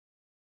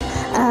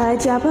a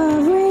drop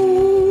of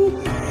rain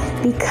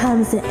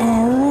becomes an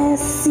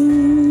endless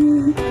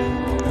sea,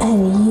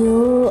 and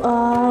you'll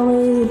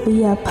always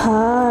be a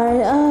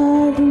part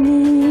of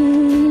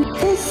me.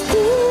 It's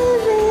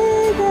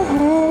Steven the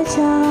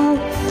Hedgehog.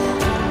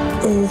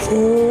 Is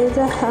it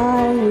the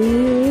heart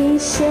we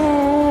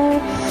share?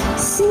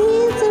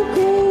 Seeds of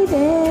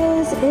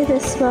greatness in a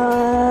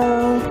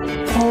smile.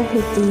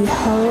 Empathy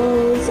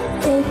holds,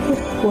 it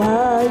could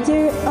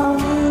wander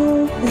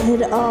on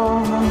and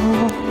on.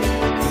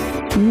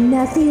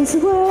 Nothing's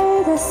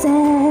worth a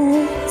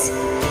cent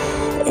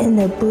in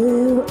the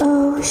blue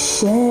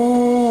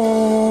ocean.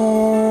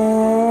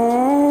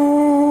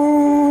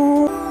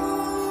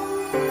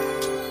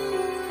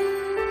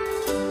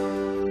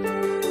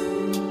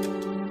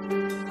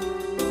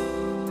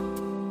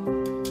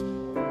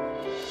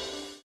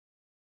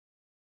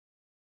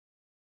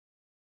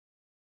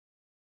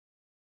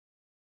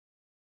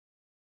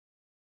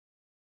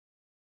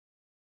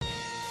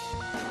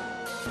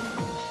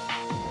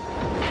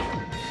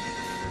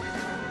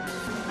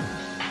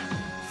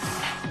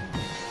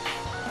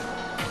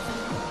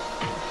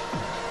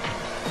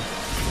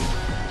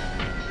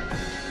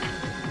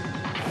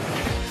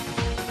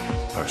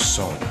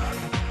 Persona.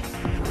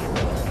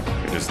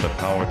 It is the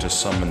power to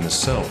summon the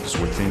selves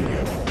within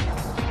you.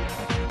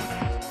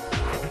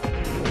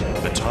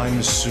 The time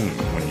is soon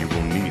when you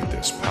will need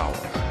this power.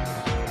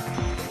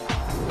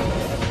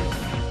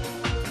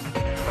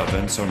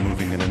 Events are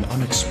moving in an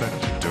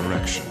unexpected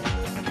direction.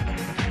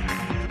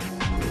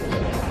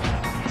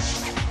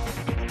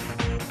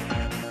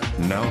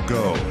 Now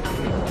go,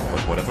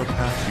 but whatever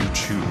path you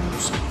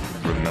choose,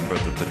 remember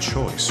that the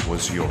choice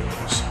was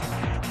yours.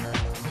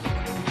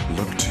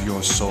 Look to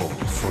your soul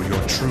for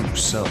your true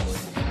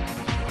self.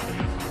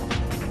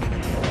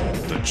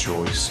 The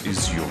choice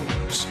is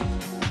yours.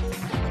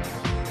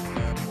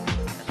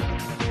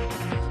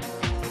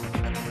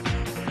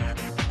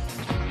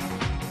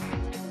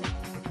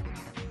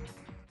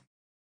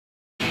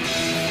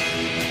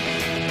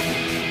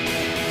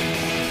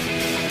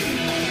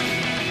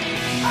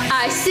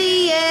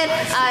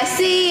 I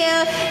see you,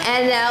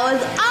 and that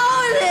was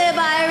all within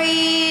my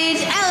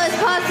reach. Endless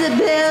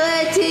possibilities.